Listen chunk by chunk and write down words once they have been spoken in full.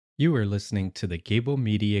You are listening to the Gable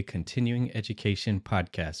Media Continuing Education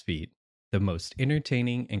podcast feed, the most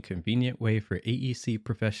entertaining and convenient way for AEC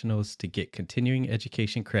professionals to get continuing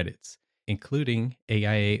education credits, including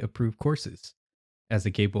AIA-approved courses. As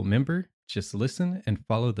a Gable member, just listen and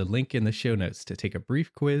follow the link in the show notes to take a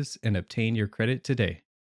brief quiz and obtain your credit today.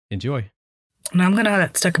 Enjoy. Now I'm going to have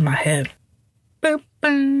that stuck in my head. Oh,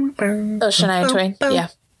 Shania Twain. Yeah.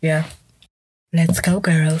 Yeah. Let's go,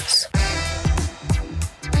 girls.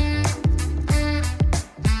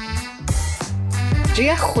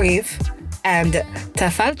 Gia Huiv and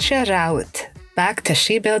Tafalcha Raut back to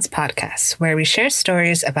She Builds podcast, where we share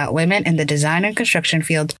stories about women in the design and construction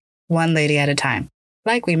field, one lady at a time.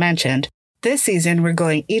 Like we mentioned, this season we're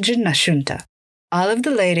going Ijin Nashunta. All of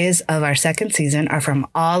the ladies of our second season are from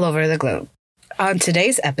all over the globe. On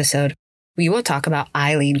today's episode, we will talk about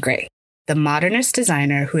Eileen Gray, the modernist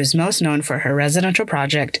designer who is most known for her residential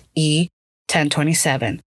project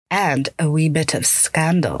E1027 and a wee bit of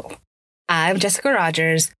scandal. I'm Jessica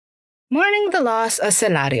Rogers, mourning the loss of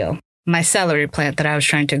Celario, my celery plant that I was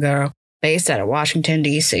trying to grow based out of Washington,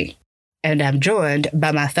 D.C. And I'm joined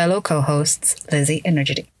by my fellow co-hosts, Lizzie and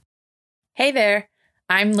Rigidi. Hey there,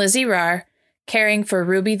 I'm Lizzie Rar, caring for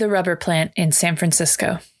Ruby the rubber plant in San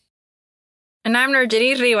Francisco. And I'm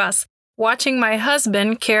Rigidi Rivas, watching my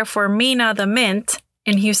husband care for Mina the mint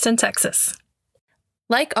in Houston, Texas.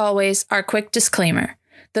 Like always, our quick disclaimer.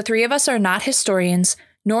 The three of us are not historians,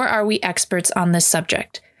 nor are we experts on this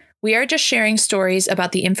subject. We are just sharing stories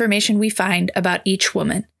about the information we find about each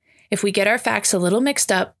woman. If we get our facts a little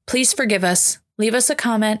mixed up, please forgive us, leave us a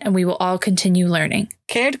comment, and we will all continue learning.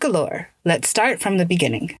 Cared galore. Let's start from the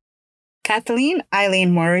beginning. Kathleen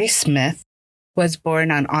Eileen Maurice Smith was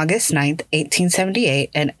born on August 9th,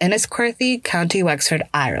 1878 in Enniscorthy, County Wexford,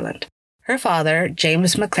 Ireland. Her father,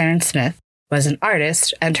 James McLaren Smith, was an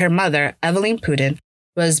artist, and her mother, Evelyn Puden,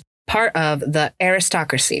 was part of the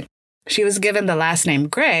aristocracy. She was given the last name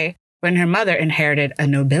Gray when her mother inherited a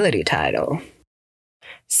nobility title.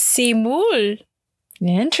 Simul.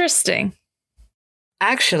 Interesting.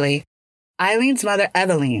 Actually, Eileen's mother,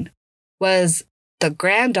 Evelyn, was the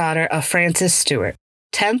granddaughter of Francis Stuart,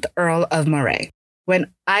 10th Earl of Moray.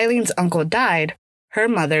 When Eileen's uncle died, her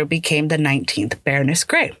mother became the 19th Baroness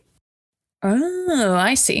Gray. Oh,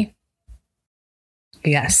 I see.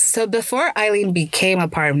 Yes, so before Eileen became a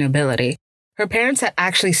part of nobility, her parents had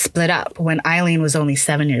actually split up when Eileen was only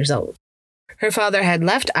 7 years old. Her father had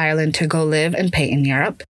left Ireland to go live and paint in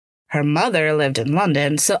Europe. Her mother lived in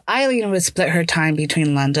London, so Eileen would split her time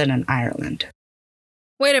between London and Ireland.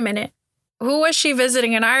 Wait a minute. Who was she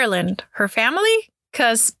visiting in Ireland? Her family?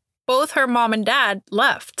 Because both her mom and dad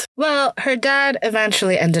left. Well, her dad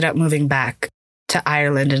eventually ended up moving back to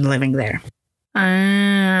Ireland and living there.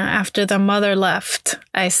 After the mother left.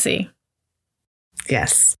 I see.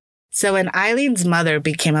 Yes. So when Eileen's mother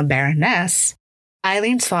became a baroness,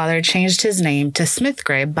 Eileen's father changed his name to Smith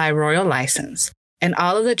Gray by royal license, and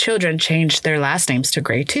all of the children changed their last names to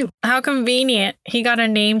Gray too. How convenient. He got a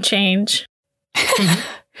name change.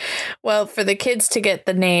 Well, for the kids to get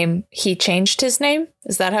the name, he changed his name?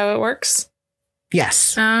 Is that how it works?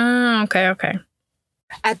 Yes. Oh, okay.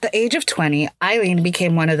 At the age of 20, Eileen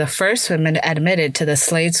became one of the first women admitted to the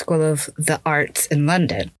Slade School of the Arts in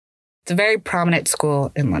London. It's a very prominent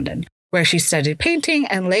school in London, where she studied painting,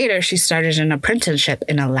 and later she started an apprenticeship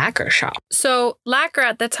in a lacquer shop. So lacquer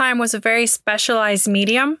at the time was a very specialized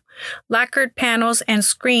medium. Lacquered panels and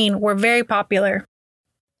screen were very popular.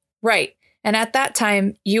 Right. And at that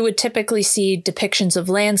time, you would typically see depictions of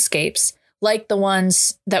landscapes, like the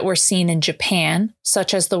ones that were seen in Japan,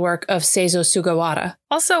 such as the work of Seizo Sugawara.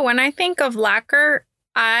 Also, when I think of lacquer,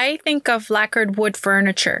 I think of lacquered wood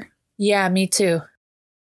furniture. Yeah, me too.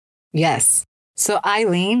 Yes. So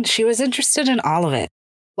Eileen, she was interested in all of it.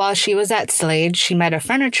 While she was at Slade, she met a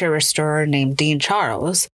furniture restorer named Dean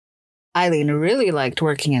Charles. Eileen really liked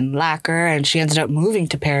working in lacquer, and she ended up moving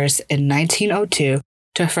to Paris in 1902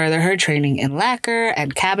 to further her training in lacquer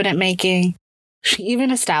and cabinet making. She even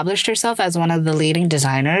established herself as one of the leading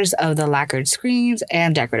designers of the lacquered screens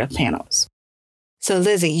and decorative panels. So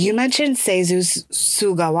Lizzie, you mentioned Seizu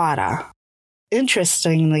Sugawara.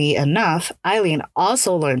 Interestingly enough, Eileen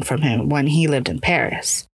also learned from him when he lived in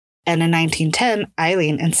Paris. And in 1910,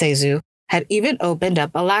 Eileen and Seizu had even opened up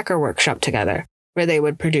a lacquer workshop together, where they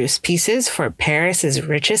would produce pieces for Paris's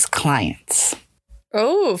richest clients.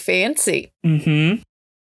 Oh, fancy. Mm-hmm.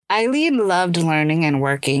 Eileen loved learning and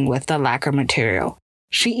working with the lacquer material.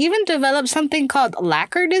 She even developed something called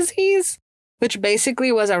lacquer disease, which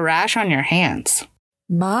basically was a rash on your hands.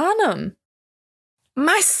 Manum.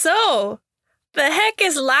 My soul! The heck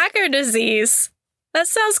is lacquer disease? That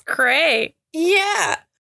sounds great. Yeah.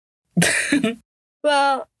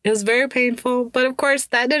 Well, it was very painful, but of course,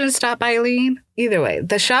 that didn't stop Eileen. Either way,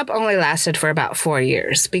 the shop only lasted for about 4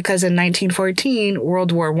 years because in 1914,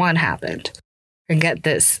 World War I happened. And get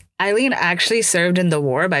this, Eileen actually served in the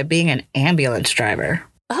war by being an ambulance driver.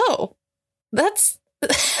 Oh, that's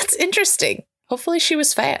interesting. Hopefully she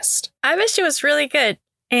was fast. I bet she was really good.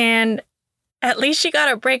 And at least she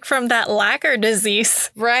got a break from that lacquer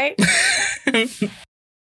disease. Right?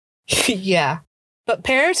 Yeah. But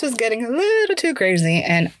Paris was getting a little too crazy,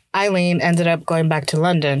 and Eileen ended up going back to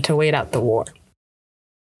London to wait out the war.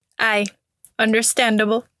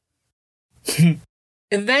 Understandable.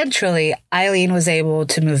 Eventually, Eileen was able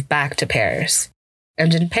to move back to Paris.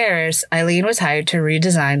 And in Paris, Eileen was hired to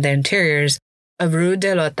redesign the interiors of Rue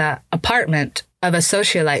de Lota apartment of a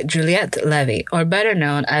socialite Juliette Levy, or better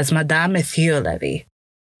known as Madame Mathieu Levy.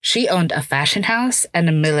 She owned a fashion house and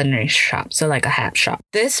a millinery shop, so like a hat shop.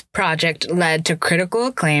 This project led to critical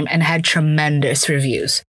acclaim and had tremendous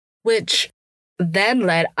reviews, which then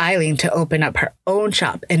led Eileen to open up her own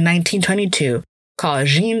shop in 1922 called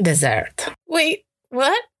Jean Desert. Wait,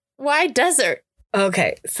 what? Why desert?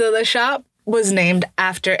 Okay, so the shop was named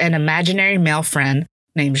after an imaginary male friend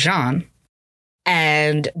named Jean.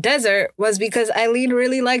 And desert was because Eileen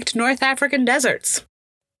really liked North African deserts.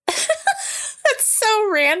 That's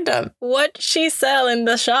so random. What'd she sell in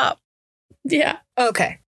the shop? Yeah.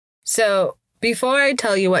 Okay, so before I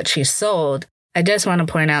tell you what she sold, I just want to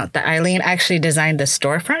point out that Eileen actually designed the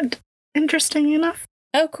storefront. Interesting enough.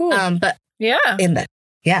 Oh, cool. But Yeah.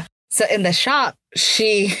 So in the shop,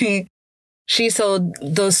 she sold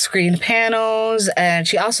those screen panels, and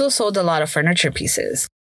she also sold a lot of furniture pieces.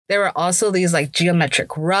 There were also these like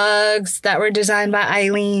geometric rugs that were designed by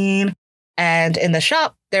Eileen. And in the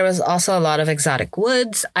shop, there was also a lot of exotic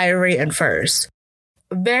woods, ivory, and furs.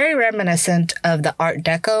 Very reminiscent of the Art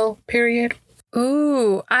Deco period.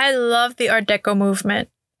 Ooh, I love the Art Deco movement.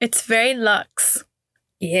 It's very luxe.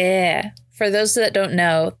 Yeah. For those that don't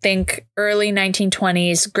know, think early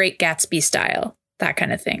 1920s Great Gatsby style, that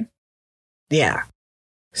kind of thing. Yeah.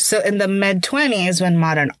 So in the mid-20s, when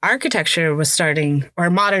modern architecture was starting, or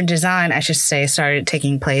modern design, I should say, started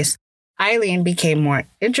taking place, Eileen became more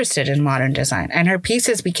interested in modern design, and her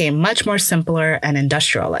pieces became much more simpler and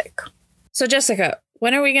industrial-like. So, Jessica,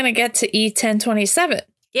 when are we going to get to E1027?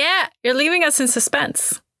 Yeah, you're leaving us in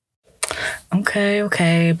suspense.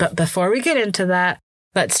 Okay. But before we get into that,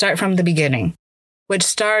 let's start from the beginning, which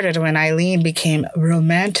started when Eileen became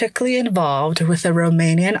romantically involved with a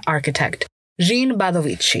Romanian architect, Jean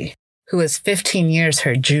Badovici, who was 15 years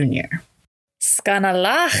her junior.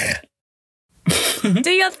 Scanalach.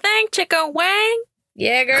 Do you think, Chicken Wang?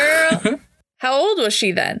 Yeah, girl. How old was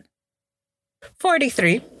she then?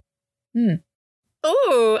 43.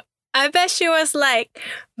 Ooh, I bet she was like,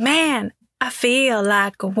 man, I feel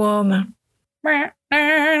like a woman.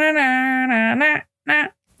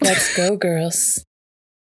 Let's go, girls.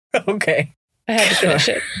 Okay. I had to finish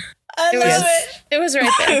it. I love it. It was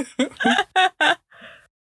right there.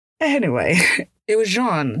 Anyway, it was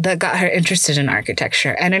Jean that got her interested in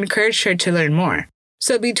architecture and encouraged her to learn more.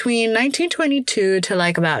 So between 1922 to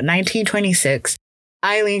like about 1926,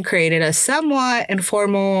 Eileen created a somewhat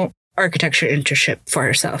informal architecture internship for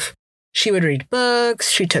herself. She would read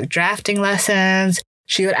books, she took drafting lessons,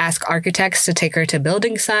 she would ask architects to take her to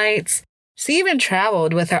building sites. She even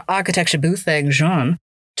traveled with her architecture booth thing, Jean,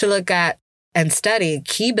 to look at and study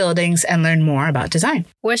key buildings and learn more about design.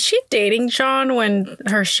 Was she dating John when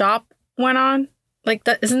her shop went on? Like,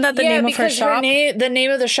 isn't that the name of her shop? The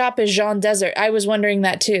name of the shop is Jean Desert. I was wondering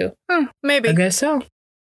that too. Maybe. I guess so.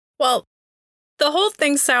 Well, the whole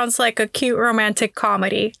thing sounds like a cute romantic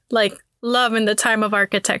comedy, like Love in the Time of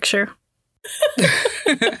Architecture.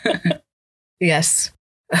 Yes.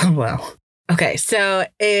 Well, okay. So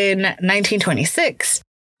in 1926,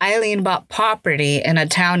 Eileen bought property in a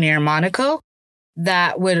town near Monaco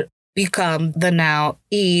that would become the now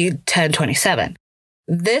E1027.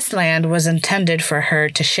 This land was intended for her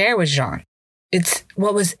to share with Jean.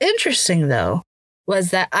 What was interesting, though, was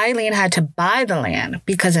that Eileen had to buy the land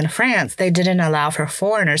because in France, they didn't allow for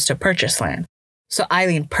foreigners to purchase land. So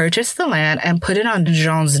Eileen purchased the land and put it on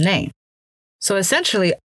Jean's name. So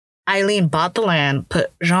essentially, Eileen bought the land,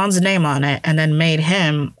 put Jean's name on it, and then made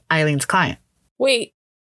him Eileen's client. Wait,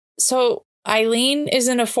 so Eileen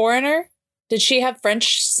isn't a foreigner? Did she have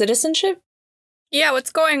French citizenship? Yeah,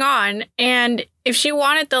 what's going on? And if she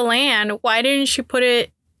wanted the land, why didn't she put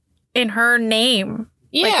it in her name?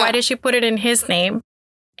 Yeah. Like, why did she put it in his name?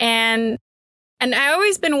 And I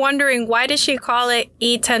always been wondering, why did she call it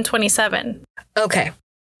E1027? Okay.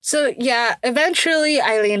 So yeah, eventually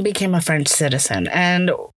Eileen became a French citizen.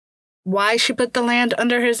 And why she put the land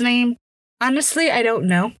under his name, honestly, I don't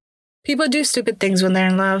know. People do stupid things when they're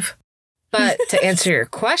in love. But to answer your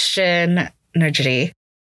question, Nurjity,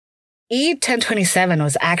 E1027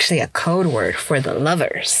 was actually a code word for the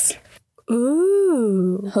lovers.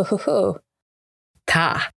 Ooh. Ho, ho, ho.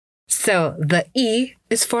 Ta. So the E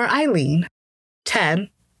is for Eileen. 10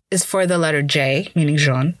 is for the letter J, meaning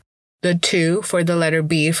Jean. The 2 for the letter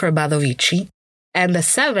B for Badovici. And the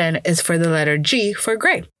 7 is for the letter G for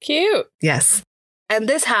Gray. Cute. Yes. And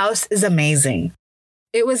this house is amazing.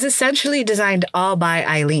 It was essentially designed all by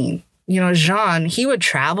Eileen. You know, Jean, he would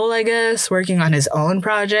travel, I guess, working on his own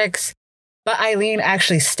projects. But Eileen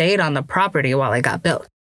actually stayed on the property while it got built.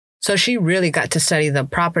 So she really got to study the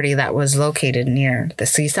property that was located near the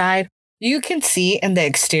seaside. You can see in the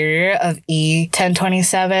exterior of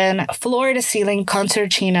E1027 floor-to-ceiling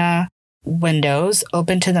concertina windows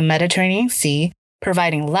open to the Mediterranean Sea,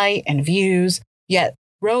 providing light and views, yet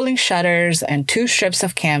rolling shutters and 2 strips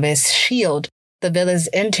of canvas shield the villa's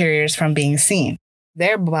interiors from being seen,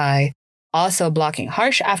 thereby also blocking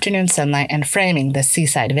harsh afternoon sunlight and framing the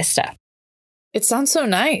seaside vista. It sounds so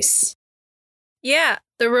nice. Yeah,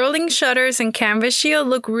 the rolling shutters and canvas shield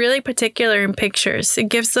look really particular in pictures. It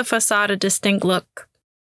gives the facade a distinct look.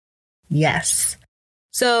 Yes.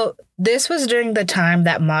 So this was during the time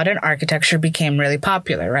that modern architecture became really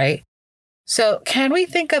popular, right? So can we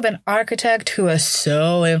think of an architect who was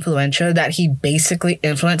so influential that he basically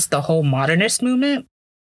influenced the whole modernist movement?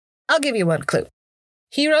 I'll give you one clue.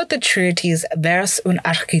 He wrote the treatise Vers une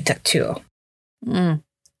architecture.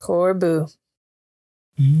 Corbu.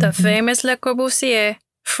 The famous Le Corbusier,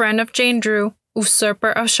 friend of Jane Drew,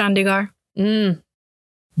 usurper of Chandigarh.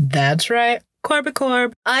 That's right.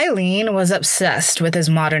 Corb. Eileen was obsessed with his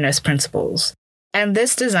modernist principles, and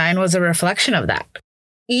this design was a reflection of that.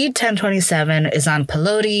 E1027 is on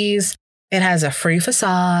pilotis. It has a free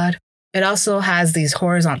facade. It also has these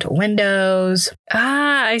horizontal windows.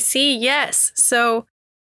 Ah, I see. Yes. So,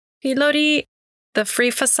 piloti, the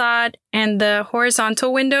free facade, and the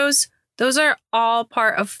horizontal windows, those are all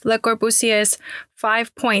part of Le Corbusier's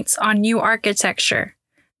 5 points on new architecture.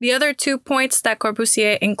 The other 2 points that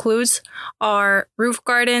Corbusier includes are roof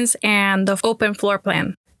gardens and the open floor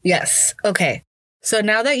plan. Yes. Okay. So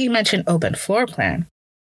now that you mentioned open floor plan,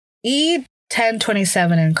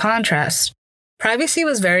 E1027 in contrast, privacy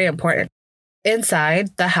was very important.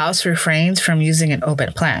 Inside, the house refrains from using an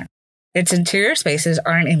open plan. Its interior spaces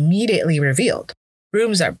aren't immediately revealed.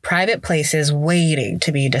 Rooms are private places waiting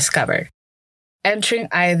to be discovered. Entering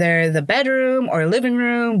either the bedroom or living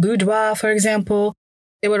room, boudoir, for example,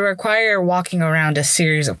 it would require walking around a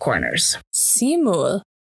series of corners. Simul.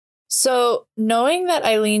 So, knowing that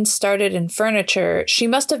Eileen started in furniture, she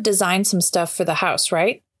must have designed some stuff for the house,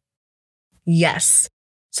 right? Yes.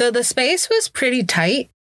 So the space was pretty tight,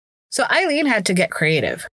 so Eileen had to get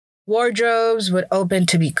creative. Wardrobes would open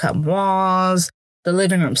to become walls, the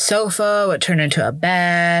living room sofa would turn into a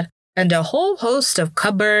bed, and a whole host of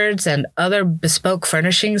cupboards and other bespoke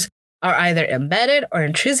furnishings are either embedded or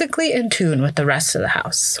intrinsically in tune with the rest of the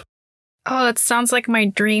house. Oh, that sounds like my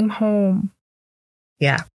dream home.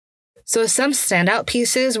 Yeah. So some standout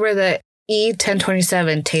pieces were the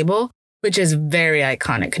E1027 table, which is very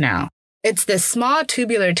iconic now. It's this small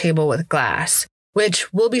tubular table with glass,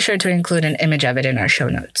 which we'll be sure to include an image of it in our show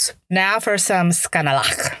notes. Now for some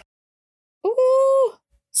scanalach. Ooh,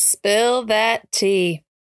 spill that tea.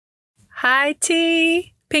 Hi,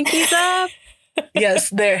 tea. Pinkies up.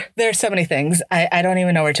 Yes, there's so many things. I don't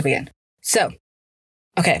even know where to begin. So,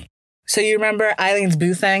 okay. So you remember Eileen's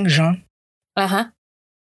boo thing, Jean? Uh-huh.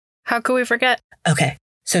 How could we forget? Okay.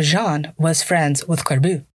 So Jean was friends with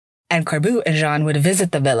Corbu. And Corbu and Jean would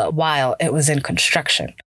visit the villa while it was in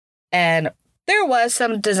construction. And there was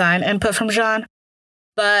some design input from Jean.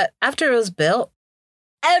 But after it was built,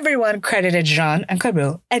 everyone credited Jean and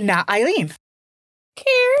Corbu and not Eileen.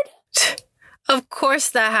 Cared? Of course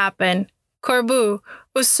that happened. Corbu,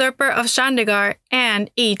 usurper of Chandigarh, and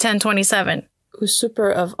E1027. Usurper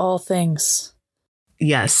of all things.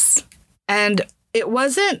 Yes. And it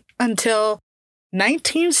wasn't until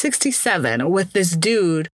 1967 with this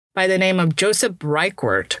dude by the name of Joseph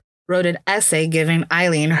Reichwert wrote an essay giving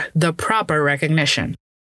Eileen the proper recognition.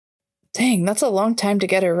 Dang, that's a long time to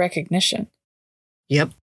get her recognition.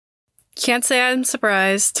 Yep. Can't say I'm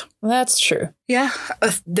surprised. That's true. Yeah,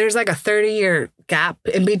 there's like a 30-year gap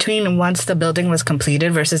in between once the building was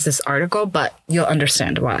completed versus this article, but you'll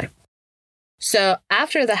understand why. So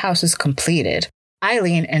after the house was completed,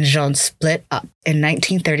 Eileen and Jean split up in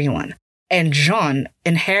 1931, and Jean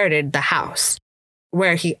inherited the house,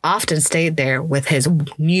 where he often stayed there with his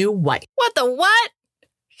new wife. What the what?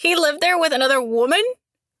 He lived there with another woman?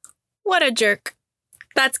 What a jerk.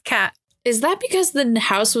 That's Cat. Is that because the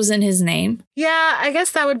house was in his name? Yeah, I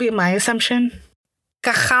guess that would be my assumption.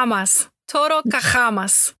 Cajamas. Toro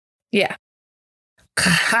cajamas. Yeah.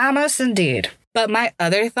 Cajamas indeed. But my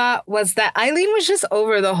other thought was that Eileen was just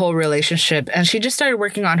over the whole relationship and she just started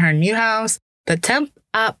working on her new house, the Temp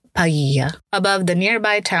at Pailla, above the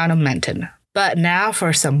nearby town of Menton. But now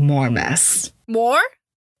for some more mess. More?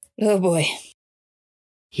 Oh boy.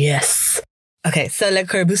 Yes. Okay, so Le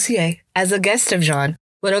Corbusier, as a guest of Jean,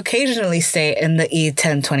 would occasionally stay in the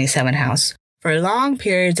E1027 house for long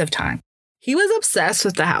periods of time. He was obsessed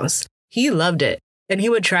with the house. He loved it, and he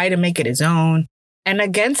would try to make it his own. And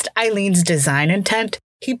against Eileen's design intent,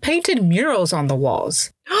 he painted murals on the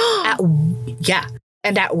walls.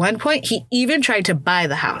 And at one point, he even tried to buy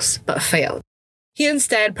the house, but failed. He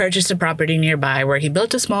instead purchased a property nearby where he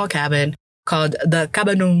built a small cabin called the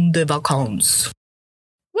Cabanon de Vacances.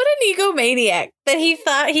 What an egomaniac that he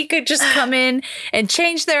thought he could just come in and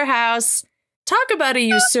change their house. Talk about a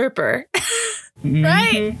usurper.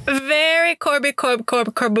 Right? Very Corbu.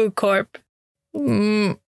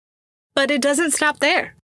 But it doesn't stop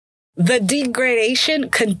there. The degradation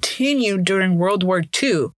continued during World War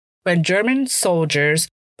II when German soldiers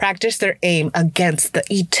practiced their aim against the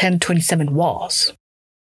E1027 walls.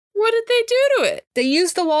 What did they do to it? They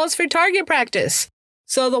used the walls for target practice.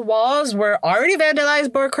 So the walls were already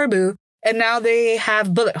vandalized by Corbu, and now they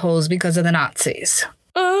have bullet holes because of the Nazis.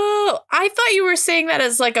 Oh, I thought you were saying that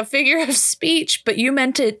as like a figure of speech, but you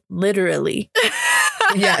meant it literally.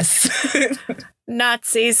 Yes.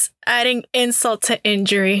 Nazis adding insult to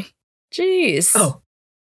injury. Jeez. Oh,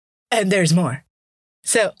 and there's more.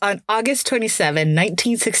 So on August 27,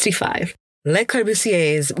 1965, Le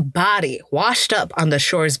Corbusier's body washed up on the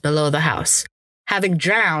shores below the house, having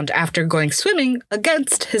drowned after going swimming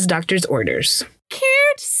against his doctor's orders.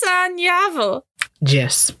 Cured San Yavel.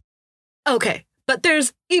 Yes. Okay, but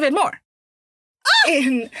there's even more.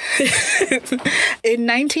 In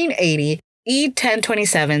 1980,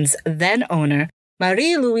 E1027's then owner,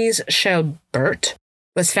 Marie-Louise Schelbert,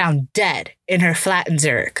 was found dead in her flat in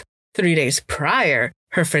Zurich. 3 days prior,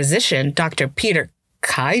 her physician, Dr. Peter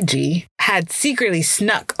Kaiji, had secretly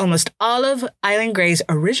snuck almost all of Eileen Gray's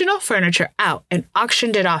original furniture out and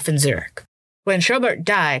auctioned it off in Zurich. When Schelbert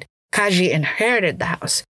died, Kaiji inherited the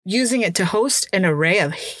house, using it to host an array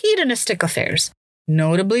of hedonistic affairs,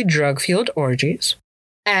 notably drug-fueled orgies.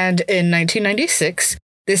 And in 1996,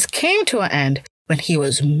 this came to an end when he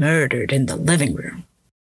was murdered in the living room.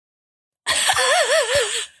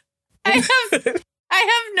 I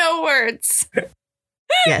have no words.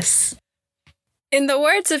 Yes. In the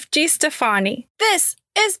words of G. Stefani, this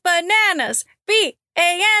is bananas. B-A-N-A-N-A-S.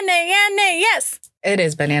 It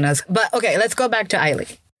is bananas. But okay, let's go back to Eileen.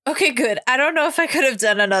 Okay, good. I don't know if I could have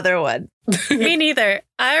done another one. Me neither.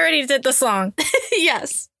 I already did the song.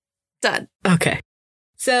 Yes. Done. Okay.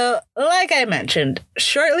 So, like I mentioned,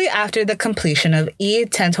 shortly after the completion of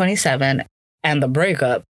E1027 and the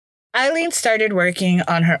breakup, Eileen started working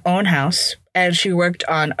on her own house, and she worked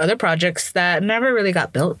on other projects that never really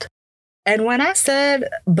got built. And when I said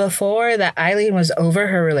before that Eileen was over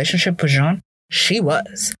her relationship with Jean, she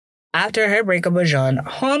was. After her breakup with Jean,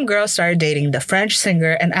 homegirl started dating the French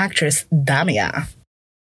singer and actress Damia.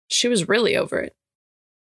 She was really over it.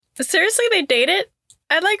 Seriously, they dated?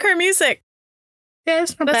 I like her music. Yeah,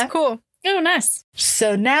 it's not That's bad. cool. Oh, nice.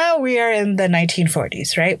 So now we are in the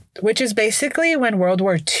 1940s, right? Which is basically when World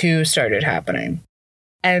War II started happening.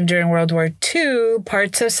 And during World War II,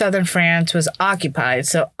 parts of southern France was occupied,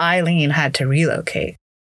 so Eileen had to relocate.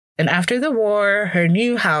 And after the war, her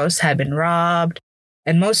new house had been robbed,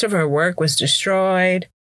 and most of her work was destroyed.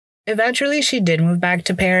 Eventually, she did move back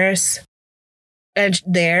to Paris. And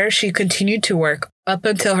there, she continued to work up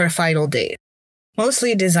until her final days,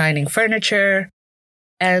 mostly designing furniture.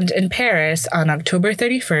 And in Paris, on October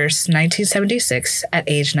 31st, 1976, at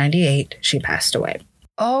age 98, she passed away.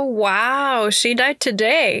 Oh, wow. She died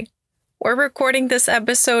today. We're recording this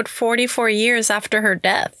episode 44 years after her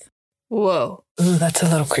death. Whoa. Ooh, that's a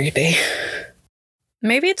little creepy.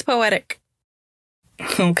 Maybe it's poetic.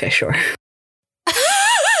 Okay, sure.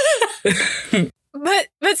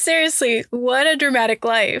 But seriously, what a dramatic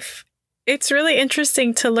life. It's really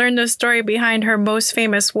interesting to learn the story behind her most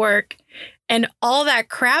famous work and all that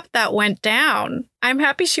crap that went down. I'm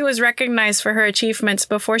happy she was recognized for her achievements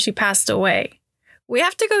before she passed away. We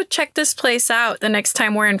have to go check this place out the next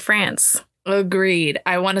time we're in France. Agreed.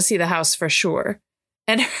 I want to see the house for sure.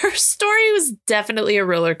 And her story was definitely a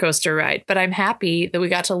roller coaster ride, but I'm happy that we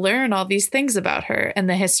got to learn all these things about her and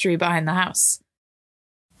the history behind the house.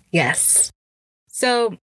 Yes.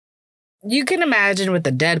 So, you can imagine with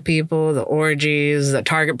the dead people, the orgies, the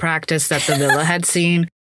target practice that the villa had seen,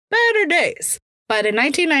 better days. But in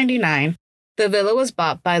 1999, the villa was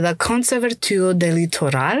bought by the Conservatoire de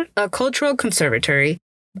Littoral, a cultural conservatory,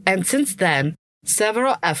 and since then,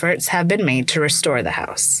 several efforts have been made to restore the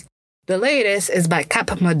house. The latest is by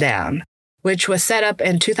Cap Moderne, which was set up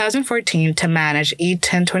in 2014 to manage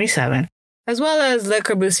E1027, as well as Le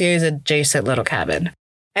Corbusier's adjacent little cabin.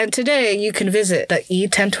 And today, you can visit the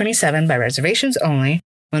E1027 by reservations only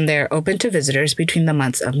when they are open to visitors between the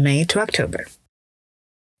months of May to October.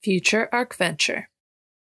 Future Arc Venture.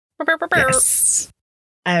 Yes.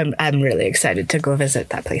 I'm really excited to go visit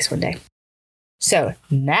that place one day. So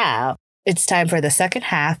now it's time for the second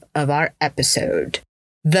half of our episode,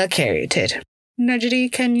 The Caryatid.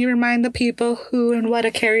 Najdi, can you remind the people who and what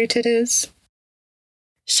a caryatid is?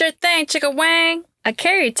 Sure thing, chicka wang. A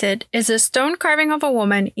caryatid is a stone carving of a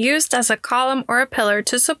woman used as a column or a pillar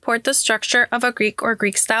to support the structure of a Greek or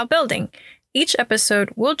Greek-style building. Each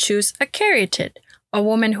episode will choose a caryatid, a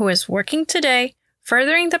woman who is working today,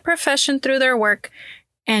 furthering the profession through their work,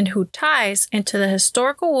 and who ties into the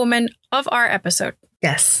historical woman of our episode.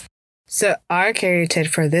 Yes. So our caryatid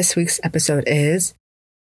for this week's episode is...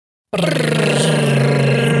 Odile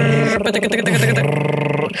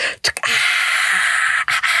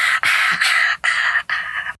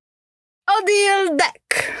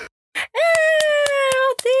Deck.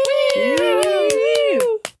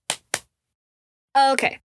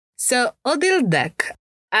 Okay, so Odile Deck,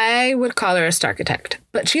 I would call her a starchitect,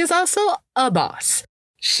 but she is also a boss.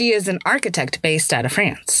 She is an architect based out of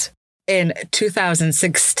France. In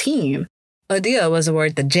 2016, Odile was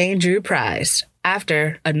awarded the Jane Drew Prize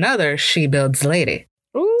after another She Builds lady.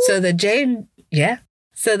 Ooh. So the Jane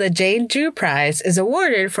Drew Prize is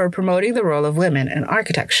awarded for promoting the role of women in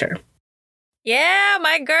architecture. Yeah,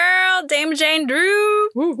 my girl, Dame Jane Drew.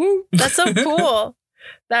 Woo-hoo. That's so cool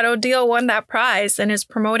that Odile won that prize and is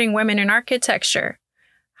promoting women in architecture.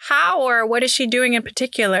 How or what is she doing in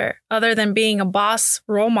particular, other than being a boss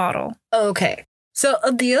role model? Okay, so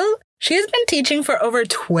Odile, she has been teaching for over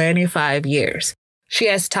 25 years. She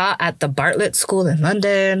has taught at the Bartlett School in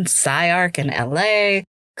London, SciArc in LA,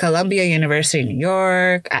 Columbia University in New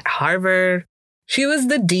York, at Harvard. She was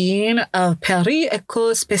the dean of Paris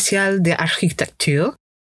École Spéciale d'Architecture,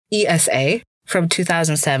 ESA, from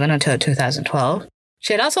 2007 until 2012.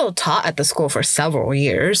 She had also taught at the school for several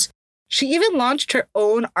years. She even launched her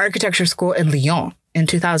own architecture school in Lyon in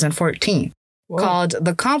 2014, called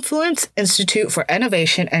the Confluence Institute for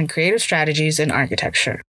Innovation and Creative Strategies in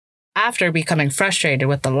Architecture, after becoming frustrated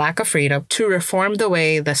with the lack of freedom to reform the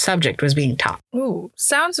way the subject was being taught. Ooh,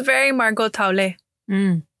 sounds very Margot Taulet.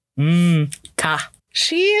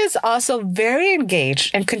 She is also very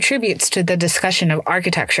engaged and contributes to the discussion of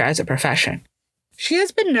architecture as a profession. She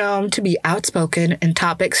has been known to be outspoken in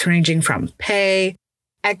topics ranging from pay,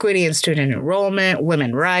 equity in student enrollment,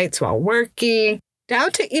 women's rights while working,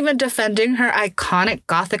 down to even defending her iconic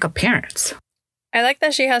Gothic appearance. I like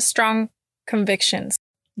that she has strong convictions.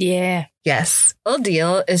 Yeah. Yes,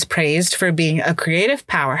 Odile is praised for being a creative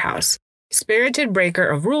powerhouse, spirited breaker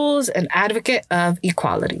of rules, and advocate of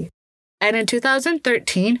equality. And in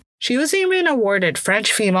 2013, she was even awarded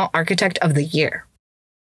French Female Architect of the Year.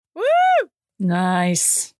 Woo!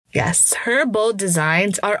 Nice. Yes, her bold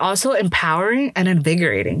designs are also empowering and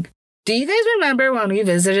invigorating. Do you guys remember when we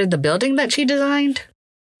visited the building that she designed?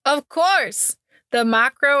 Of course! The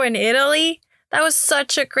Macro in Italy, that was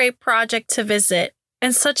such a great project to visit,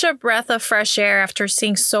 and such a breath of fresh air after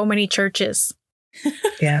seeing so many churches.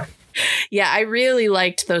 Yeah. Yeah, I really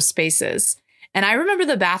liked those spaces. And I remember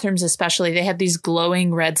the bathrooms especially. They had these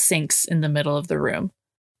glowing red sinks in the middle of the room.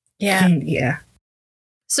 Yeah. Yeah.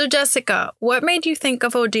 So, Jessica, what made you think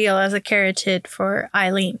of Odile as a caryatid for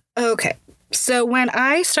Eileen? Okay. So when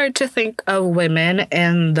I start to think of women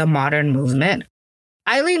in the modern movement,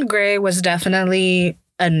 Eileen Gray was definitely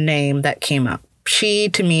a name that came up. She,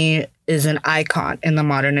 to me, is an icon in the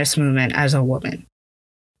modernist movement as a woman.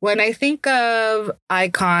 When I think of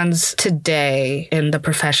icons today in the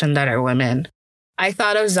profession that are women, I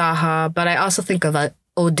thought of Zaha, but I also think of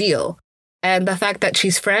Odile. And the fact that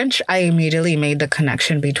she's French, I immediately made the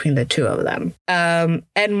connection between the two of them.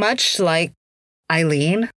 And much like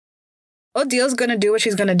Eileen, Odile's going to do what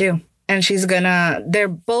she's going to do. And they're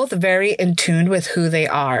both very in tune with who they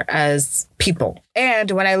are as people. And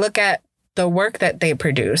when I look at the work that they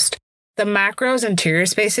produced, the macros, interior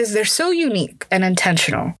spaces, they're so unique and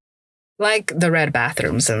intentional, like the red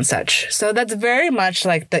bathrooms and such. So that's very much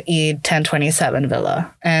like the E1027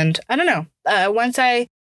 villa. And I don't know, once I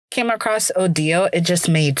came across Odile, it just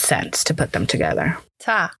made sense to put them together.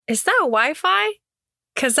 Is that Wi-Fi?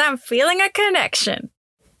 Because I'm feeling a connection.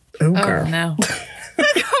 Ooh, girl. Oh, no.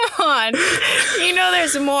 Come on. You know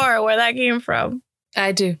there's more where that came from.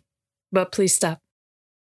 I do. But please stop.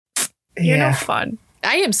 You're no fun.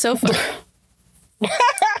 I am so fun.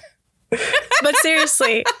 But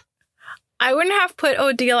seriously, I wouldn't have put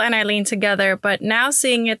Odile and Eileen together, but now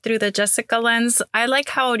seeing it through the Jessica lens, I like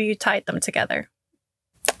how you tied them together.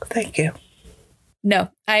 Thank you.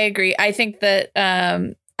 No, I agree. I think that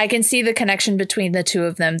I can see the connection between the two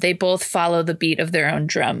of them. They both follow the beat of their own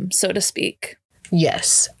drum, so to speak.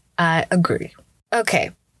 Yes, I agree.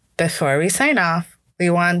 Okay, before we sign off, we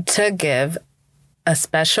want to give a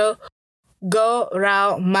special Go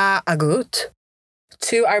Rao Ma Agut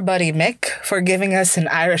to our buddy Mick for giving us an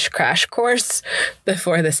Irish crash course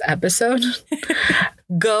before this episode.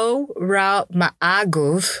 Go Rao Ma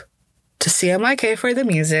Aguv to CMYK for the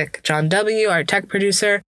music, John W., our tech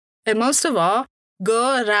producer, and most of all,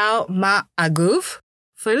 Go Rao Ma Aguv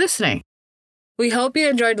for listening. We hope you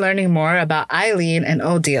enjoyed learning more about Eileen and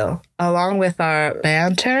Odile, along with our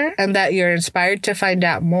banter, and that you're inspired to find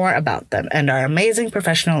out more about them and our amazing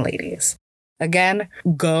professional ladies. Again,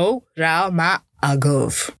 Go Rao Ma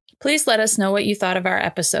Aguv. Please let us know what you thought of our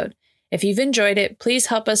episode. If you've enjoyed it, please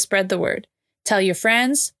help us spread the word. Tell your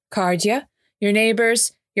friends, Cardia, your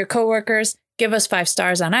neighbors, your coworkers, give us 5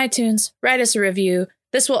 stars on iTunes, write us a review.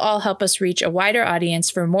 This will all help us reach a wider audience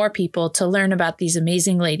for more people to learn about these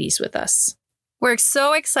amazing ladies with us. We're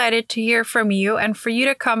so excited to hear from you and for you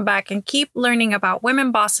to come back and keep learning about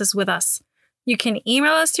women bosses with us. You can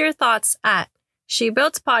email us your thoughts at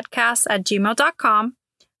shebuildspodcast@gmail.com,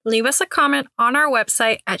 leave us a comment on our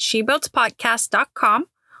website at shebuildspodcast.com,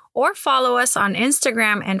 or follow us on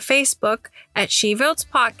Instagram and Facebook at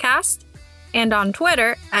shebuildspodcast and on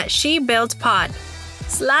Twitter at shebuildpod.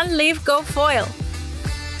 Slan leave go foil.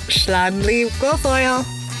 Schlan leave go foil.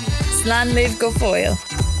 Slan live go foil.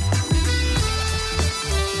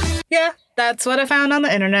 Yeah, that's what I found on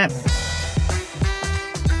the internet.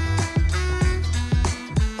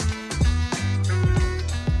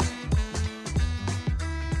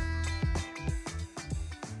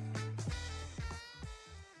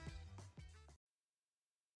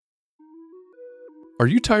 Are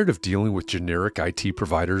you tired of dealing with generic IT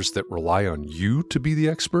providers that rely on you to be the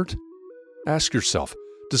expert? Ask yourself,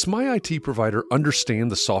 does my IT provider understand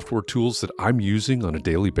the software tools that I'm using on a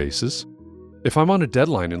daily basis? If I'm on a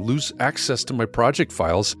deadline and lose access to my project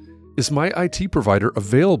files, is my IT provider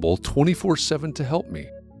available 24/7 to help me?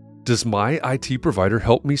 Does my IT provider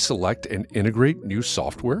help me select and integrate new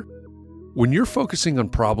software? When you're focusing on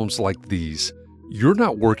problems like these, you're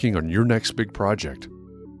not working on your next big project.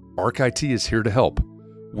 Arc IT is here to help.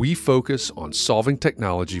 We focus on solving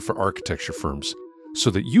technology for architecture firms so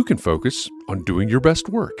that you can focus on doing your best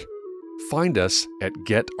work. Find us at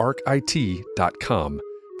getarchit.com.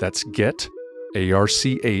 That's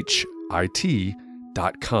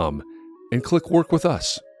getarchit.com and click Work with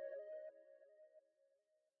Us.